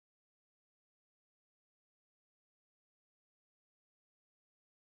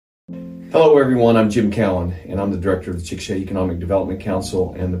Hello everyone, I'm Jim Cowan and I'm the director of the Chickasha Economic Development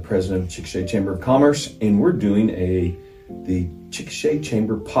Council and the president of the Chickasha Chamber of Commerce, and we're doing the Chickasha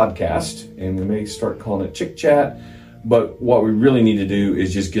Chamber podcast, and we may start calling it Chick Chat, but what we really need to do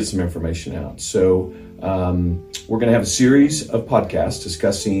is just get some information out. So we're going to have a series of podcasts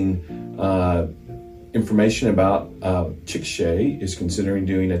discussing information about Chickasha is considering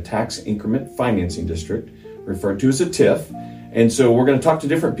doing a tax increment financing district referred to as a TIF. And so we're going to talk to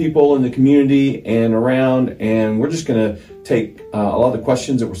different people in the community and around, and we're just going to take a lot of the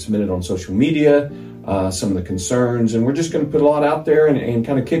questions that were submitted on social media, some of the concerns, and we're just going to put a lot out there and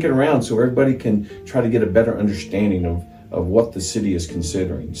kind of kick it around so everybody can try to get a better understanding of what the city is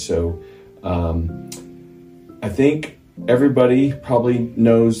considering. So I think everybody probably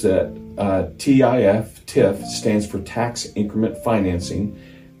knows that TIF stands for Tax Increment Financing.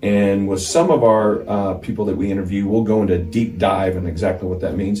 And with some of our people that we interview, we'll go into a deep dive on exactly what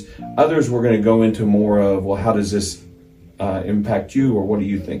that means. Others, we're going to go into more of, well, how does this impact you, or what do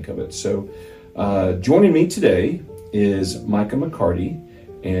you think of it? So joining me today is Micah McCarty,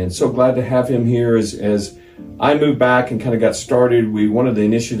 and so glad to have him here. As I moved back and kind of got started, one of the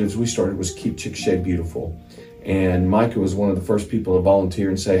initiatives we started was Keep Chickasha Beautiful. And Micah was one of the first people to volunteer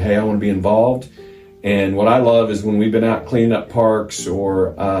and say, hey, I want to be involved. And what I love is when we've been out cleaning up parks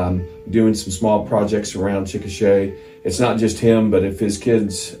or doing some small projects around Chickasha, it's not just him, but if his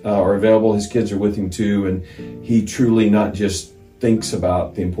kids are available, his kids are with him too. And he truly not just thinks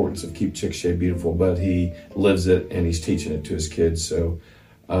about the importance of Keep Chickasha Beautiful, but he lives it and he's teaching it to his kids. So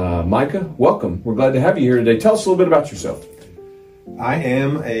Micah, welcome. We're glad to have you here today. Tell us a little bit about yourself. I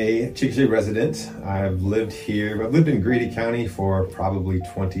am a Chickasha resident. I've lived in Greeley County for probably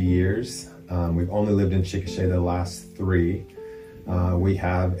 20 years. We've only lived in Chickasha the last 3. We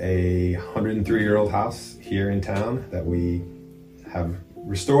have a 103-year-old house here in town that we have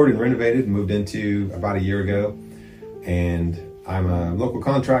restored and renovated and moved into about a year ago. And I'm a local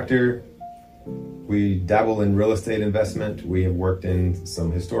contractor. We dabble in real estate investment. We have worked in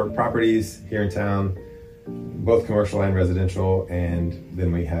some historic properties here in town, both commercial and residential. And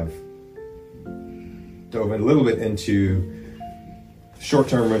then we have dove in a little bit into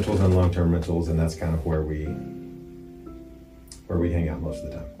short-term rentals and long-term rentals, and that's kind of where we hang out most of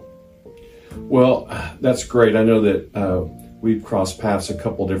the time. Well, that's great. I know that we've crossed paths a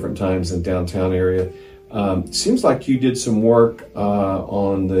couple different times in downtown area. Seems like you did some work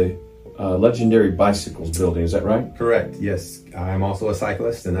on the legendary bicycles building. Is that right? Correct. Yes, I'm also a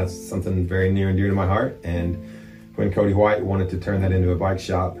cyclist, and that's something very near and dear to my heart. And when Cody White wanted to turn that into a bike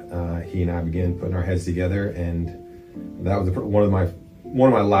shop, he and I began putting our heads together, and that was one of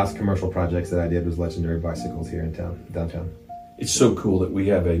my last commercial projects that I did was legendary bicycles here in downtown. It's so cool that we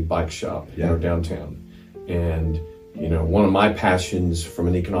have a bike shop in our downtown. And, you know, one of my passions from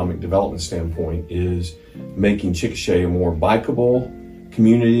an economic development standpoint is making Chickasha a more bikeable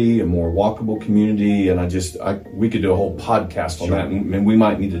community, a more walkable community. And we could do a whole podcast on that, and we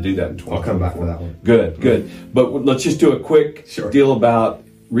might need to do that in 2024. I'll come back for that one. Good. But let's just do a quick deal about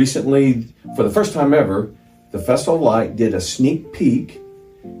recently, for the first time ever, the Festival of Light did a sneak peek,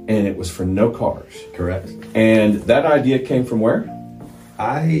 and it was for no cars. Correct. And that idea came from where?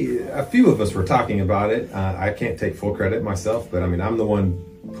 A few of us were talking about it. I can't take full credit myself, but I mean, I'm the one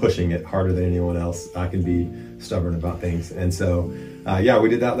pushing it harder than anyone else. I can be stubborn about things. And so, we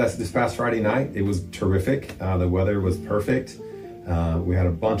did that this past Friday night. It was terrific. The weather was perfect. We had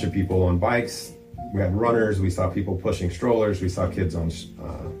a bunch of people on bikes. We had runners. We saw people pushing strollers. We saw kids on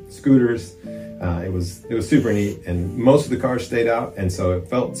scooters. It was super neat, and most of the cars stayed out, and so it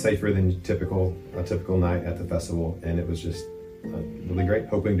felt safer than a typical night at the festival, and it was just really great.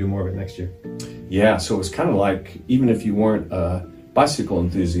 Hoping to do more of it next year. Yeah, so it was kind of like, even if you weren't a bicycle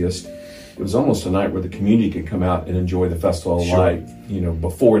enthusiast, it was almost a night where the community could come out and enjoy the Festival of Light,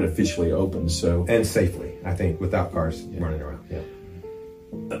 before it officially opens. So, and safely, I think, without cars running around. Yeah.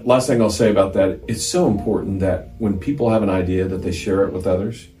 Last thing I'll say about that, it's so important that when people have an idea that they share it with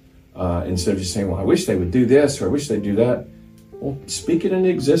others. Instead of just saying, well, I wish they would do this or I wish they'd do that. Well, speak it into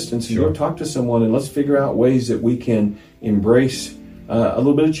existence and go talk to someone, and let's figure out ways that we can embrace a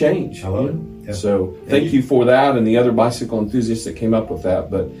little bit of change. I love it. Yeah. So thank you for that and the other bicycle enthusiasts that came up with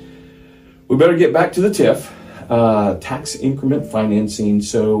that. But we better get back to the TIF, tax increment financing.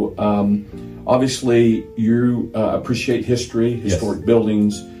 So obviously you appreciate history, historic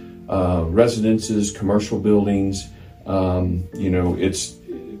buildings, residences, commercial buildings. It's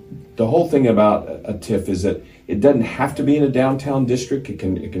the whole thing about a TIF is that it doesn't have to be in a downtown district. It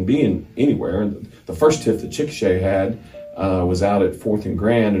can be in anywhere. And the first TIF that Chickasha had was out at 4th and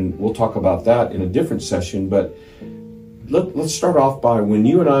Grand, and we'll talk about that in a different session. But let's start off by when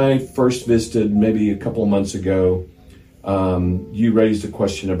you and I first visited maybe a couple of months ago. You raised a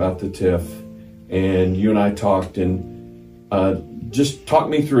question about the TIF, and you and I talked, and just talk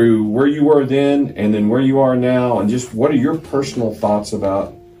me through where you were then and then where you are now, and just what are your personal thoughts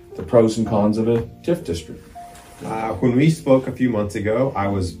about the pros and cons of a TIF district? When we spoke a few months ago, I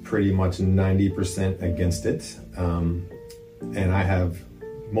was pretty much 90% against it. And I have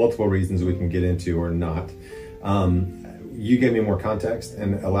multiple reasons we can get into or not. You gave me more context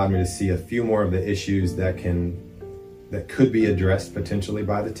and allowed me to see a few more of the issues that could be addressed potentially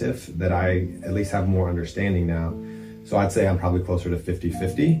by the TIF that I at least have more understanding now. So I'd say I'm probably closer to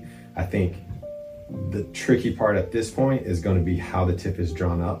 50-50. I think the tricky part at this point is going to be how the TIF is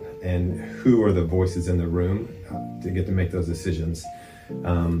drawn up and who are the voices in the room to get to make those decisions,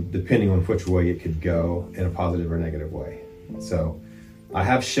 depending on which way it could go in a positive or negative way. So I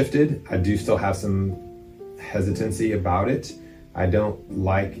have shifted. I do still have some hesitancy about it. I don't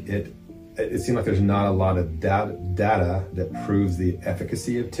like it. It seems like there's not a lot of data that proves the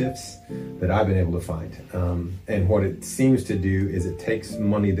efficacy of TIFs that I've been able to find. And what it seems to do is it takes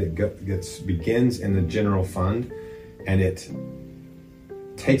money that begins in the general fund, and it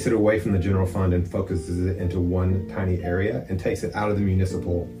takes it away from the general fund and focuses it into one tiny area and takes it out of the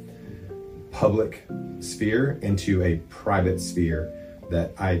municipal public sphere into a private sphere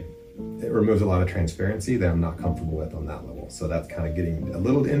that it removes a lot of transparency that I'm not comfortable with on that level. So that's kind of getting a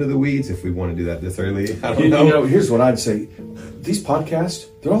little into the weeds if we want to do that this early. I don't know. You know, here's what I'd say. These podcasts,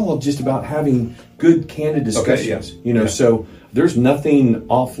 they're all just about having good, candid discussions. Okay, yeah. So there's nothing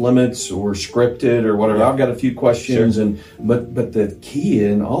off limits or scripted or whatever. Yeah. I've got a few questions, sure. but the key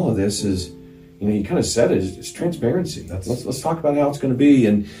in all of this is, you kind of said it, it's transparency. Let's talk about how it's going to be.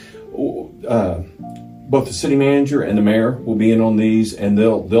 And both the city manager and the mayor will be in on these, and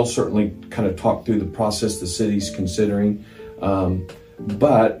they'll certainly kind of talk through the process the city's considering.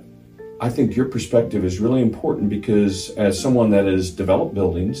 But I think your perspective is really important because as someone that has developed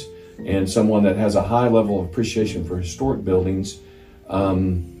buildings and someone that has a high level of appreciation for historic buildings,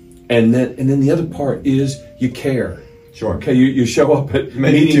 and then the other part is you care. Sure. Okay, you show up at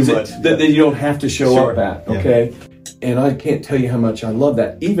meetings that you don't have to show up at. Okay. Yeah. And I can't tell you how much I love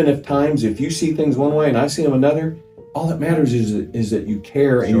that. Even if you see things one way and I see them another, all that matters is that you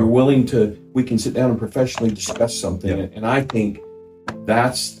care and you're willing we can sit down and professionally discuss something. Yep. And I think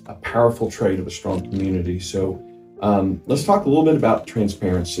that's a powerful trait of a strong community. So let's talk a little bit about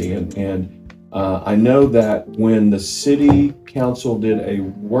transparency. And I know that when the city council did a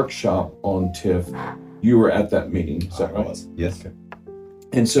workshop on TIF, you were at that meeting. Is that right? I was. Yes. Okay.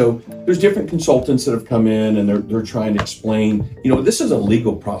 And so there's different consultants that have come in and they're trying to explain, this is a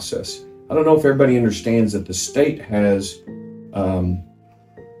legal process. I don't know if everybody understands that the state has, I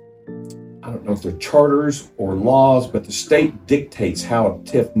don't know if they're charters or laws, but the state dictates how a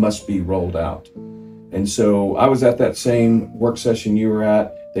TIF must be rolled out. And so I was at that same work session you were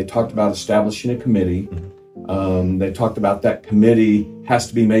at. They talked about establishing a committee. They talked about that committee has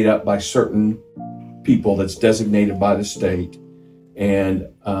to be made up by certain people that's designated by the state. And,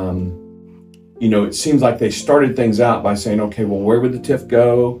 it seems like they started things out by saying, okay, well, where would the TIF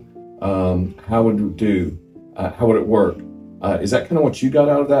go? How would it do? How would it work? Is that kind of what you got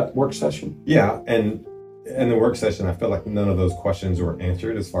out of that work session? Yeah. And in the work session, I felt like none of those questions were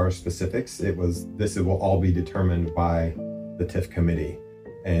answered as far as specifics. This will all be determined by the TIF committee.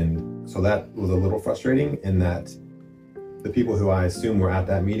 And so that was a little frustrating in that the people who I assume were at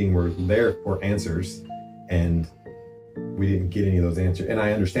that meeting were there for answers, and we didn't get any of those answers. And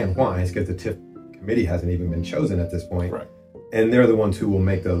I understand why. It's because the TIF committee hasn't even been chosen at this point. Right. And they're the ones who will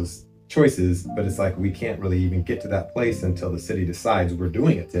make those choices. But it's like we can't really even get to that place until the city decides we're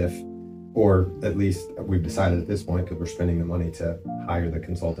doing a TIF, or at least we've decided at this point because we're spending the money to hire the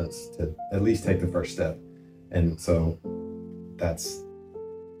consultants to at least take the first step. And so that's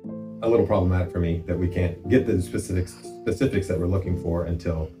a little problematic for me that we can't get the specifics that we're looking for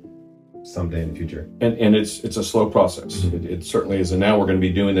until someday in the future. And it's a slow process. Mm-hmm. It certainly is. And now we're going to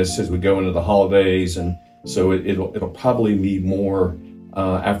be doing this as we go into the holidays. And so it'll probably be more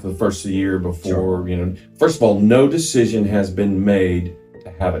after the first of the year before, sure. First of all, no decision has been made to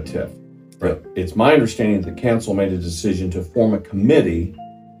have a TIF. Right. It's my understanding that the council made a decision to form a committee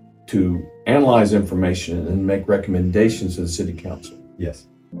to analyze information and make recommendations to the city council. Yes.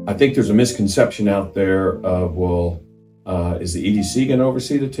 I think there's a misconception out there of, is the EDC going to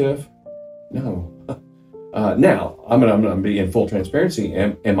oversee the TIF? No. Now, I'm going to be in full transparency.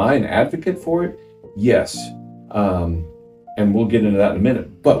 Am I an advocate for it? Yes. And we'll get into that in a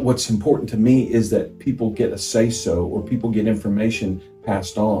minute. But what's important to me is that people get a say-so, or people get information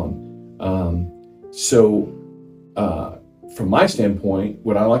passed on. from my standpoint,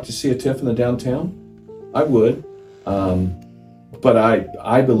 would I like to see a TIF in the downtown? I would. But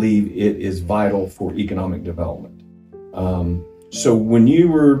I believe it is vital for economic development. So when you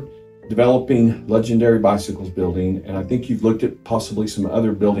were developing Legendary Bicycles building, and I think you've looked at possibly some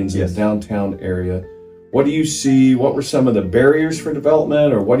other buildings in the downtown area, what do you see? What were some of the barriers for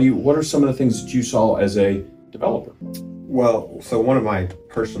development, or what are some of the things that you saw as a developer? Well, so one of my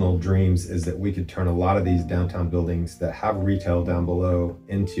personal dreams is that we could turn a lot of these downtown buildings that have retail down below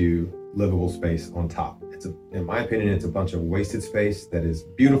into livable space on top. In my opinion, it's a bunch of wasted space that is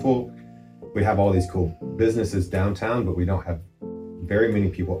beautiful. We have all these cool businesses downtown, but we don't have very many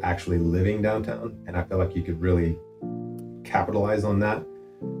people actually living downtown. And I feel like you could really capitalize on that.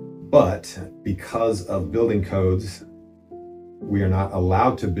 But because of building codes, we are not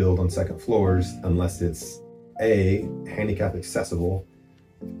allowed to build on second floors unless it's handicap accessible.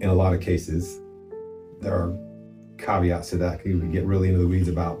 In a lot of cases, there are caveats to that we could get really into the weeds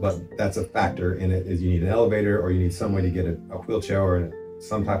about, but that's a factor in it, is you need an elevator or you need some way to get a wheelchair or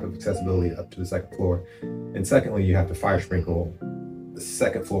some type of accessibility up to the second floor. And secondly, you have to fire sprinkle the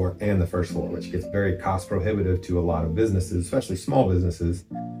second floor and the first floor, which gets very cost prohibitive to a lot of businesses, especially small businesses.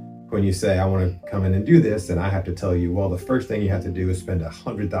 When you say, I want to come in and do this, and I have to tell you, well, the first thing you have to do is spend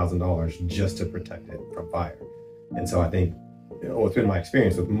 $100,000 just to protect it from fire. And so I think, it's been my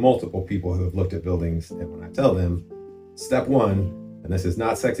experience with multiple people who have looked at buildings, and when I tell them, step one, and this is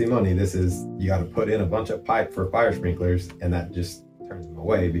not sexy money, this is, you got to put in a bunch of pipe for fire sprinklers, and that just turns them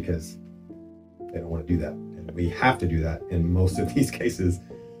away because they don't want to do that. And we have to do that in most of these cases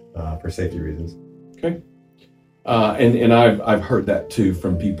for safety reasons. Okay. And I've heard that too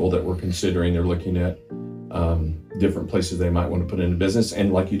from people that were considering, they're looking at different places they might want to put in a business.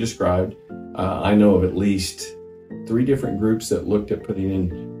 And like you described, I know of at least 3 different groups that looked at putting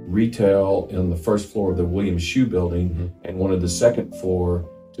in retail on the first floor of the Williams Shoe building and wanted the second floor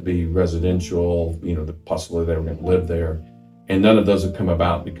to be residential, possibly they were going to live there. And none of those have come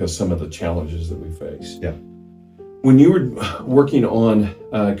about because some of the challenges that we face. Yeah. When you were working on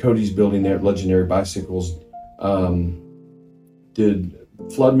Cody's building there at Legendary Bicycles, did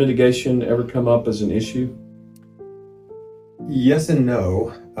flood mitigation ever come up as an issue? Yes and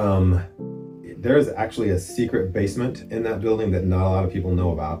no. There is actually a secret basement in that building that not a lot of people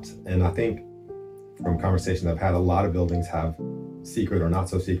know about. And I think from conversations I've had, a lot of buildings have secret or not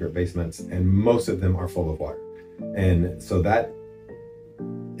so secret basements, and most of them are full of water. And so that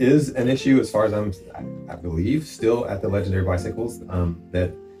is an issue as far as I believe still at the Legendary Bicycles,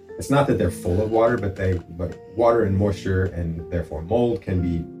 that it's not that they're full of water, but water and moisture and therefore mold can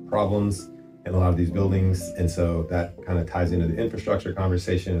be problems in a lot of these buildings. And so that kind of ties into the infrastructure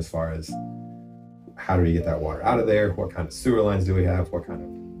conversation as far as how do we get that water out of there? What kind of sewer lines do we have? What kind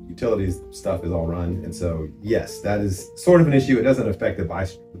of utilities stuff is all run? And so, yes, that is sort of an issue. It doesn't affect the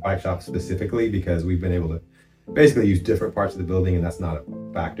bike shop specifically because we've been able to basically use different parts of the building, and that's not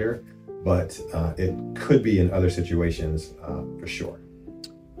a factor, but it could be in other situations for sure.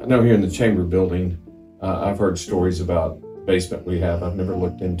 I know here in the Chamber building, I've heard stories about the basement we have. I've never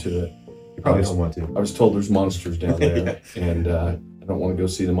looked into it. You probably don't want to. I was told there's monsters down there, and I don't want to go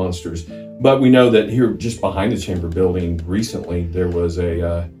see the monsters. But we know that here just behind the Chamber building recently, there was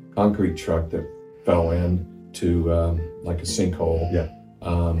a concrete truck that fell into like a sinkhole. Yeah.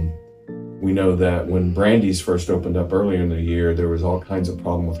 We know that when Brandy's first opened up earlier in the year, there was all kinds of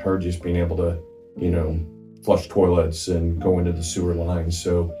problem with her just being able to, flush toilets and go into the sewer lines.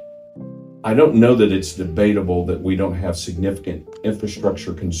 So I don't know that it's debatable that we don't have significant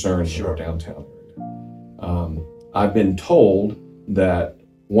infrastructure concerns in our downtown area. I've been told that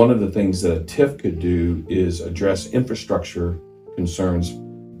one of the things that a TIF could do is address infrastructure concerns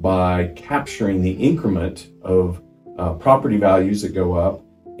by capturing the increment of property values that go up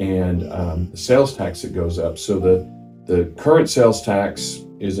and the sales tax that goes up. So the current sales tax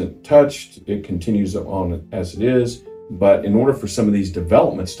isn't touched, it continues on as it is. But in order for some of these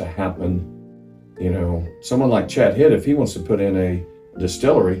developments to happen, someone like Chad Hitt, if he wants to put in a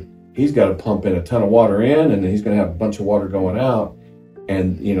distillery, he's got to pump in a ton of water in, and then he's going to have a bunch of water going out.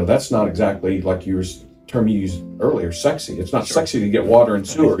 And, that's not exactly like your term you used earlier, sexy. It's not sexy to get water and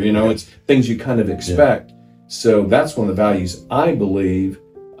sewer, it's things you kind of expect. Yeah. So that's one of the values I believe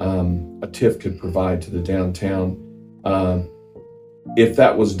a TIF could provide to the downtown. If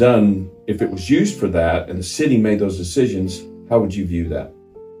that was done, if it was used for that and the city made those decisions, how would you view that?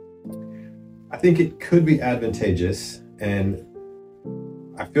 I think it could be advantageous, and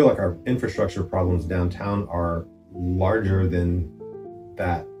I feel like our infrastructure problems downtown are larger than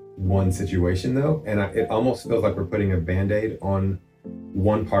that one situation though. And it almost feels like we're putting a Band-Aid on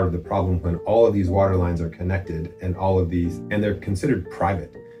one part of the problem when all of these water lines are connected and and they're considered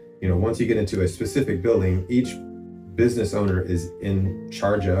private. Once you get into a specific building, each business owner is in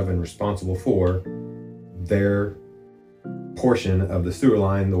charge of and responsible for their portion of the sewer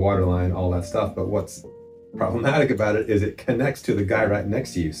line, the water line, all that stuff. But what's problematic about it is it connects to the guy right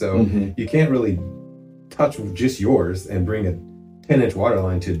next to you. So you can't really touch just yours and bring a 10-inch water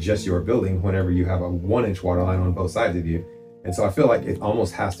line to just your building whenever you have a 1-inch water line on both sides of you. And so I feel like it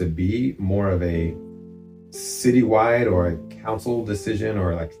almost has to be more of a citywide or a council decision,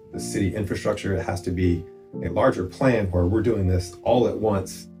 or like the city infrastructure. It has to be a larger plan where we're doing this all at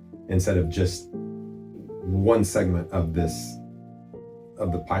once instead of just one segment of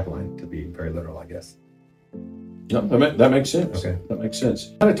the pipeline, to be very literal, I guess. No, that makes sense. Okay. That makes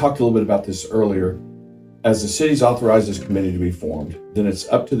sense. I kind of talked a little bit about this earlier. As the city's authorized this committee to be formed, then it's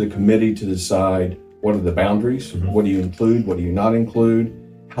up to the committee to decide what are the boundaries, what do you include, what do you not include,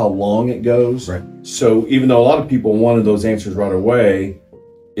 how long it goes. Right. So even though a lot of people wanted those answers right away,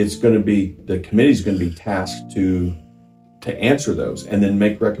 it's going to be, the committee's going to be tasked to answer those and then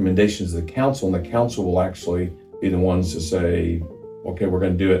make recommendations to the council, and the council will actually be the ones to say, okay, we're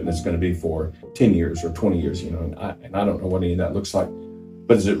going to do it, and it's going to be for 10 years or 20 years, and I don't know what any of that looks like.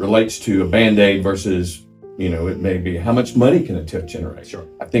 But as it relates to a Band-Aid versus, it may be how much money can a TIF generate? Sure.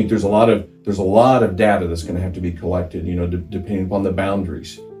 I think there's a lot of data that's going to have to be collected, depending upon the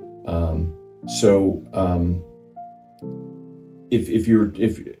boundaries. If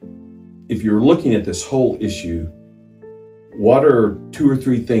you're looking at this whole issue, what are 2 or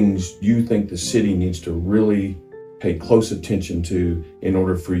 3 things you think the city needs to really pay close attention to in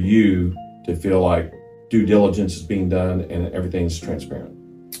order for you to feel like due diligence is being done and everything's transparent?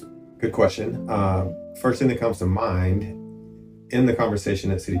 Good question. First thing that comes to mind in the conversation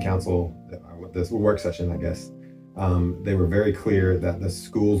at City Council, this work session, I guess, they were very clear that the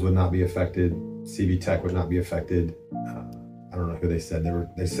schools would not be affected, CV Tech would not be affected. I don't know who they said.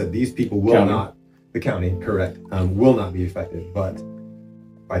 They said these people will not, the county, correct, will not be affected. But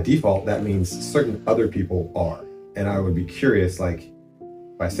by default, that means certain other people are. And I would be curious, like,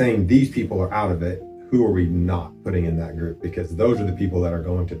 by saying these people are out of it, who are we not putting in that group? Because those are the people that are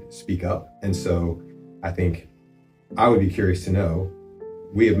going to speak up. And so I think I would be curious to know,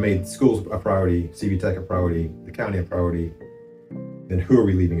 we have made schools a priority, CV Tech a priority, the county a priority, then who are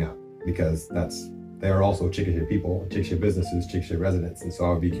we leaving out? Because they are also Chickasha people, Chickasha businesses, Chickasha residents. And so I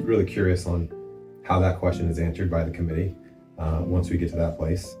would be really curious on how that question is answered by the committee once we get to that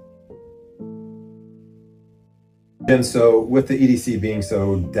place. And so with the EDC being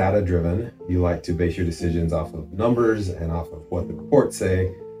so data driven, you like to base your decisions off of numbers and off of what the reports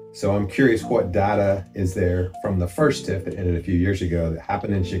say. So I'm curious, what data is there from the first TIF that ended a few years ago that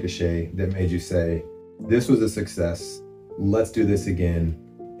happened in Chickasha that made you say, this was a success, let's do this again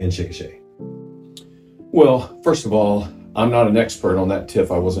in Chickasha? Well, first of all, I'm not an expert on that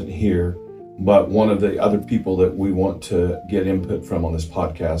TIF. I wasn't here. But one of the other people that we want to get input from on this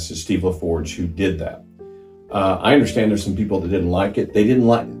podcast is Steve LaForge, who did that. I understand there's some people that didn't like it. The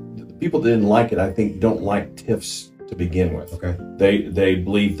people that didn't like it, I think, don't like TIFs to begin with. Okay. They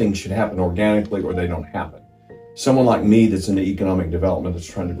believe things should happen organically or they don't happen. Someone like me that's into economic development, that's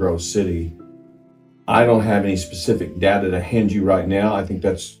trying to grow a city, I don't have any specific data to hand you right now. I think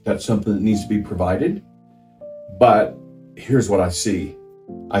that's something that needs to be provided. But here's what I see.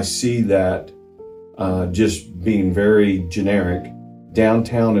 I see that just being very generic,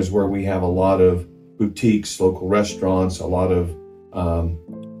 downtown is where we have a lot of boutiques, local restaurants, a lot of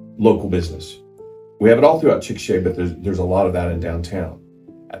local business. We have it all throughout Chickasha, but there's a lot of that in downtown.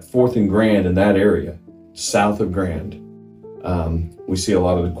 At 4th and Grand, in that area, south of Grand, we see a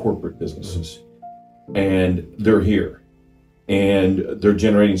lot of the corporate businesses, and they're here, and they're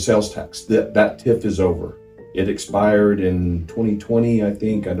generating sales tax. That TIF is over. It expired in 2020, I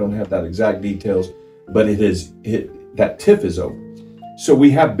think. I don't have that exact details, but that TIF is over. So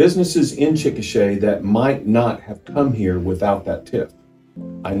we have businesses in Chickasha that might not have come here without that TIF.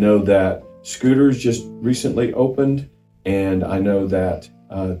 I know that Scooters just recently opened, and I know that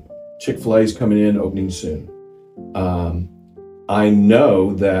Chick-fil-A is coming in, opening soon. I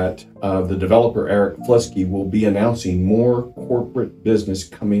know that the developer, Eric Flusky, will be announcing more corporate business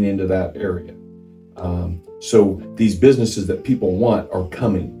coming into that area. So these businesses that people want are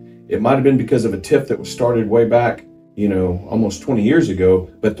coming. It might have been because of a TIF that was started way back, almost 20 years ago,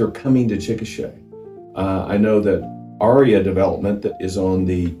 but they're coming to Chickasha. I know that Aria development that is on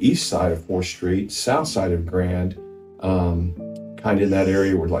the east side of 4th Street, south side of Grand, kind of in that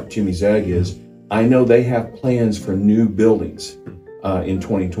area where like Jimmy's Egg is, I know they have plans for new buildings in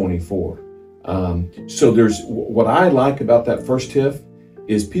 2024. So there's what I like about that first TIF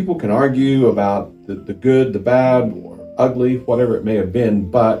is people can argue about the good, the bad, or ugly, whatever it may have been,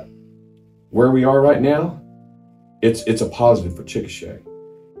 but where we are right now, it's a positive for Chickasha.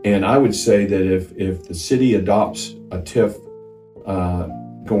 And I would say that if the city adopts a TIF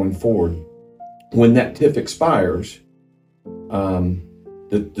going forward, when that TIF expires,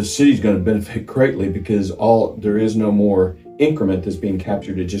 the city's going to benefit greatly because there is no more increment that's being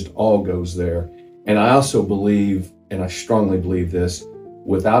captured. It just all goes there. And I also believe, and I strongly believe this,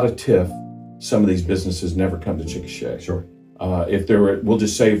 without a TIF, some of these businesses never come to Chickasha. Sure. We'll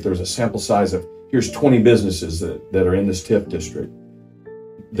just say if there's a sample size of, here's 20 businesses that are in this TIF district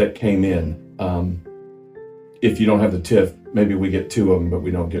that came in. If you don't have the TIF, maybe we get 2 of them, but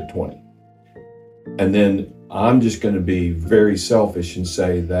we don't get 20. And then I'm just going to be very selfish and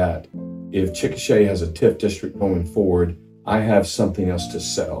say that if Chickasha has a TIF district going forward, I have something else to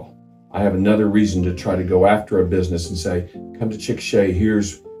sell. I have another reason to try to go after a business and say, come to Chickasha,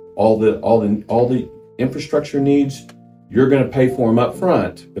 here's all the infrastructure needs. You're going to pay for them up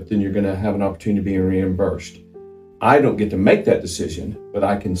front, but then you're going to have an opportunity to be reimbursed. I don't get to make that decision, but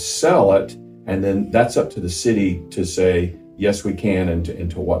I can sell it, and then that's up to the city to say, yes, we can, and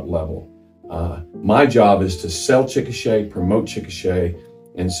to what level. My job is to sell Chickasha, promote Chickasha,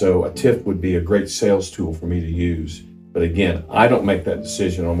 and so a TIF would be a great sales tool for me to use. But again, I don't make that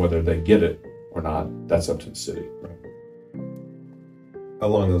decision on whether they get it or not. That's up to the city. Right.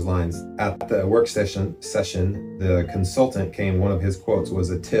 Along those lines, at the work session, the consultant one of his quotes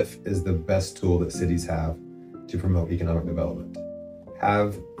was, a TIF is the best tool that cities have to promote economic development.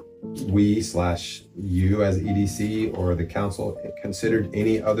 Have we / you as EDC or the council considered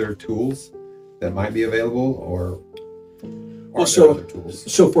any other tools that might be available, or other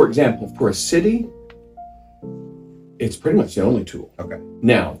tools? So for example, for a city, it's pretty much the only tool. Okay.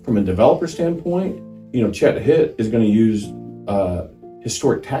 Now, from a developer standpoint, Chet Hitt is going to use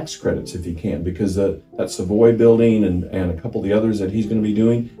historic tax credits if he can, because that Savoy building and a couple of the others that he's going to be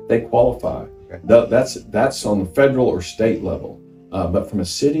doing, they qualify. Okay. That's on the federal or state level. But from a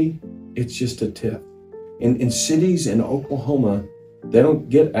city, it's just a TIF. In cities in Oklahoma, they don't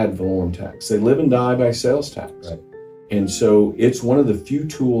get ad valorem tax. They live and die by sales tax. Right. And so it's one of the few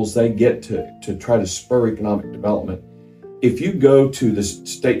tools they get to try to spur economic development. If you go to the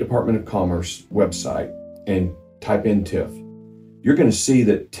State Department of Commerce website and type in TIF, you're going to see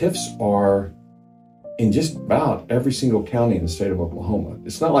that TIFs are in just about every single county in the state of Oklahoma.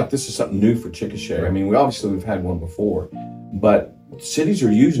 It's not like this is something new for Chickasha. Right. I mean, we've had one before, but cities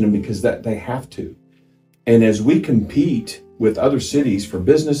are using them because they have to. And as we compete with other cities for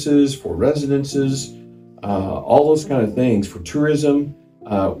businesses, for residences, all those kind of things, for tourism,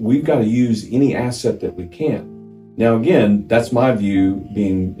 we've got to use any asset that we can. Now, again, that's my view,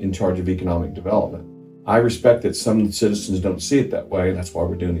 being in charge of economic development. I respect that some citizens don't see it that way. That's why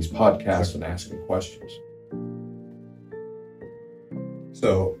we're doing these podcasts and asking questions.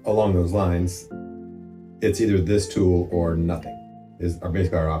 So along those lines, it's either this tool or nothing are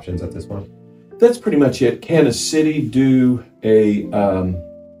basically our options at this point. That's pretty much it. Can a city do a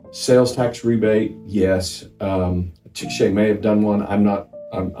sales tax rebate? Yes. Chickasha may have done one. I'm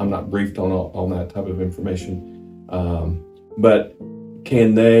not briefed on that type of information. But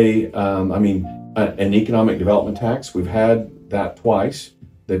can they? An economic development tax, we've had that twice.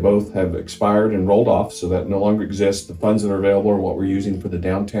 They both have expired and rolled off, so that no longer exists. The funds that are available are what we're using for the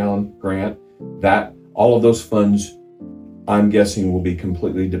downtown grant. That all of those funds, I'm guessing, will be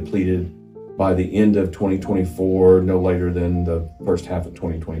completely depleted by the end of 2024, no later than the first half of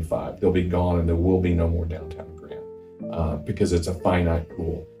 2025. They'll be gone, and there will be no more downtown grant because it's a finite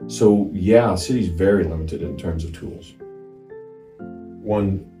pool. So yeah, city's very limited in terms of tools.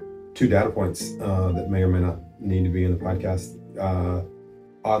 2 data points that may or may not need to be in the podcast.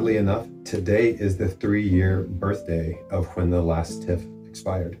 Oddly enough, today is the 3-year birthday of when the last TIF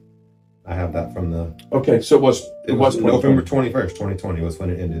expired. I have that from the... Okay, so it was November 21st, 2020 was when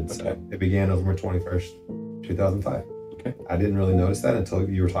it ended. Okay. So it began November 21st, 2005. Okay. I didn't really notice that until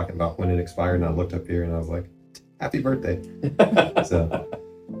you were talking about when it expired, and I looked up here and I was like, happy birthday. So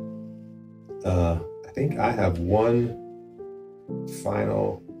I think I have one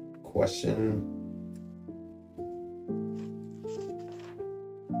final question.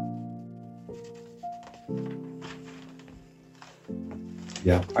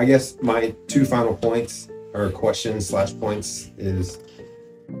 Yeah, I guess my 2 final points or questions / points is,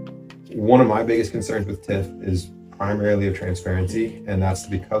 one of my biggest concerns with TIF is primarily of transparency, and that's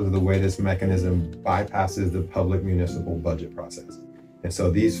because of the way this mechanism bypasses the public municipal budget process. And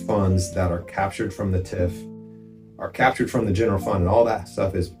so these funds that are captured from the TIF are captured from the general fund, and all that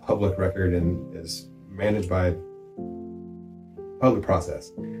stuff is public record and is managed by public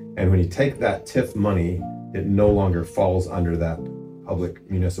process. And when you take that TIF money, it no longer falls under that public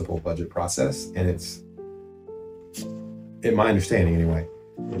municipal budget process, and it's, in my understanding anyway,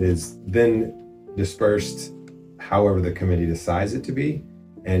 it is then dispersed however the committee decides it to be,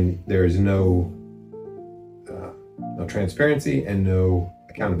 and there is no transparency and no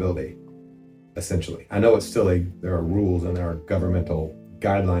accountability, essentially. I know it's still there are rules and there are governmental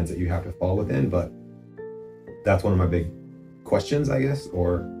guidelines that you have to fall within, but that's one of my big questions, I guess,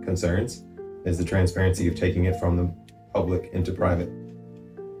 or concerns, is the transparency of taking it from the public into private.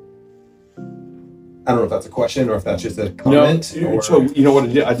 I don't know if that's a question or if that's just a comment. No, so you know what I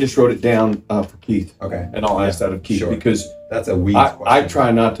did? I just wrote it down for Keith. Okay. And I'll ask that of Keith, because that's a weeds question. I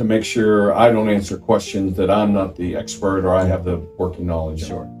try not to make sure I don't answer questions that I'm not the expert or I have the working knowledge.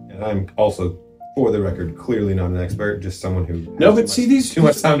 Sure. And I'm also, for the record, clearly not an expert, just someone who has too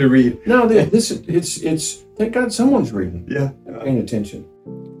much time to read. No, it's thank God someone's reading. Yeah. Paying attention.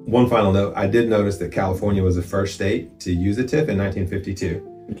 One final note, I did notice that California was the first state to use a TIF in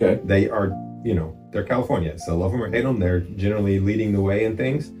 1952. Okay. They are, they're California, so love them or hate them, they're generally leading the way in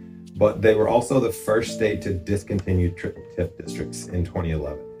things. But they were also the first state to discontinue TIF districts in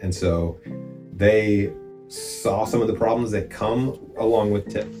 2011. And so they saw some of the problems that come along with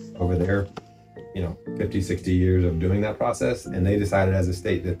TIFs over their 50, 60 years of doing that process. And they decided as a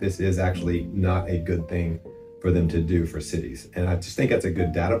state that this is actually not a good thing for them to do for cities. And I just think that's a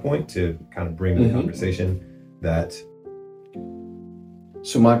good data point to kind of bring to the conversation that.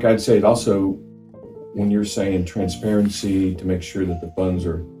 So Mike, I'd say it also, when you're saying transparency to make sure that the funds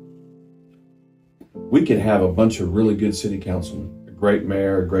are, we could have a bunch of really good city councilmen, a great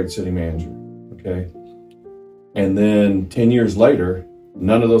mayor, a great city manager, okay? And then 10 years later,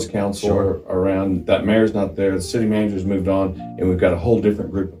 none of those council are around, that mayor's not there, the city manager's moved on, and we've got a whole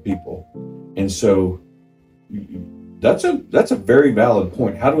different group of people. And so that's a very valid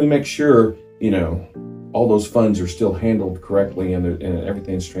point. How do we make sure, all those funds are still handled correctly and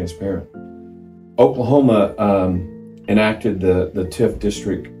everything's transparent? Oklahoma enacted the TIF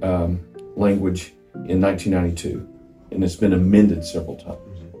district language in 1992, and it's been amended several times.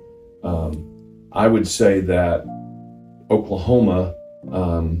 I would say that Oklahoma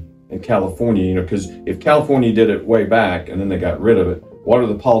and California, because if California did it way back and then they got rid of it, what are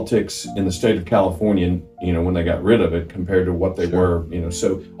the politics in the state of California, when they got rid of it compared to what they were,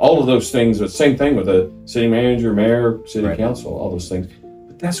 so all of those things, the same thing with a city manager, mayor, city council, all those things.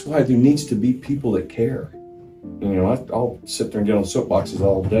 But that's why there needs to be people that care. I'll sit there and get on soapboxes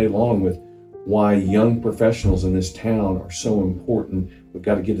all day long with why young professionals in this town are so important. We've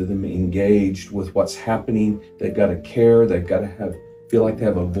got to get them engaged with what's happening. They've got to care. They've got to feel like they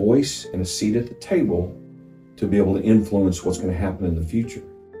have a voice and a seat at the table to be able to influence what's going to happen in the future.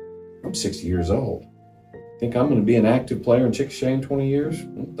 I'm 60 years old. Think I'm going to be an active player in Chickasha in 20 years? I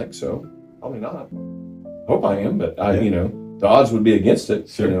don't think so. Probably not. Hope I am, but the odds would be against it.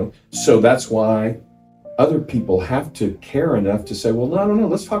 So that's why other people have to care enough to say, well, no,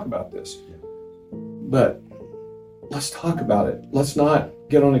 let's talk about this. But let's talk about it. Let's not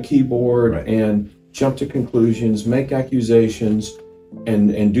get on a keyboard and jump to conclusions, make accusations,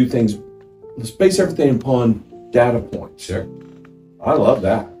 and do things. Let's base everything upon data points. Sure. I love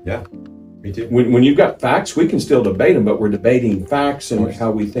that. Yeah, me too. When you've got facts, we can still debate them, but we're debating facts and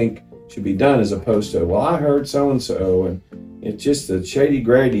how we think should be done, as opposed to, well, I heard so-and-so, and it's just the shady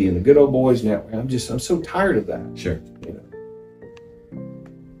Grady and the good old boys network. I'm so tired of that. Sure.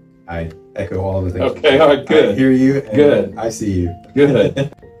 I echo all the things. Okay, all right, good. I hear you. Good. I see you.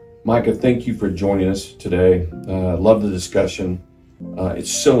 Good. Micah, thank you for joining us today. Love the discussion.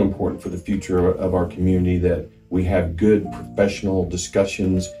 It's so important for the future of our community that we have good professional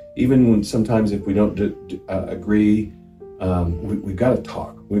discussions, even when sometimes if we don't agree, we've got to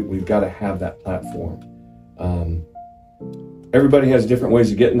talk. We've got to have that platform. Everybody has different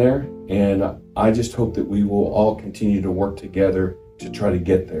ways of getting there, and I just hope that we will all continue to work together to try to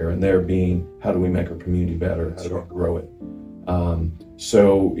get there, and there being, how do we make our community better? How do we grow it?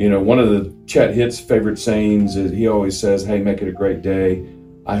 So, one of the Chet Hitt's favorite sayings is, he always says, hey, make it a great day.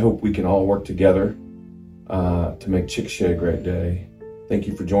 I hope we can all work together to make Chickasha a great day. Thank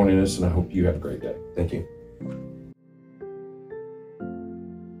you for joining us, and I hope you have a great day. Thank you.